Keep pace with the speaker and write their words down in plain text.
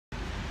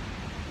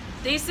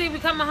DC, we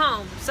coming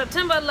home.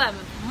 September 11th,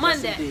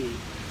 Monday. Yes, indeed.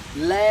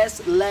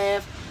 Last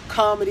Laugh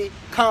Comedy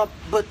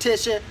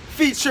Competition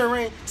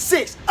featuring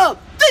 6 of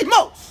the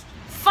most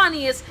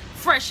funniest,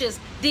 freshest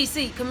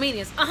DC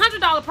comedians.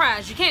 $100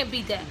 prize. You can't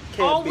beat that.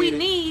 All we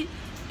need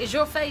is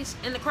your face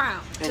in the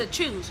crowd to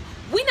choose.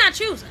 We not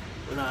choosing.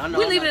 No, I know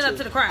we leaving it up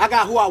to the crowd. I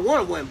got who I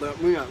want to win, but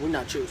we're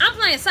not choosing. I'm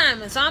playing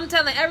Simon, so I'm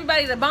telling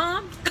everybody that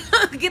bombed,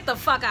 get the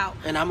fuck out.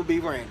 And I'm gonna be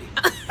Randy.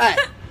 Hey,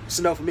 it's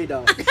a no for me,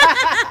 dog.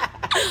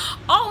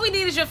 All we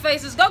need is your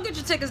faces. Go get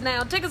your tickets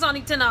now. Tickets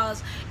only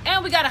 $10.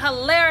 And we got a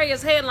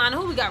hilarious headliner.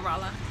 Who we got,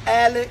 Rolla?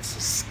 Alex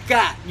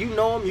Scott. You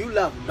know him, you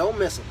love him. Don't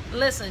miss him.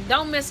 Listen,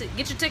 don't miss it.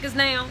 Get your tickets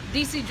now.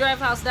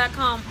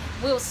 DCDrafthouse.com.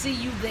 We'll see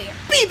you there.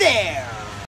 Be there.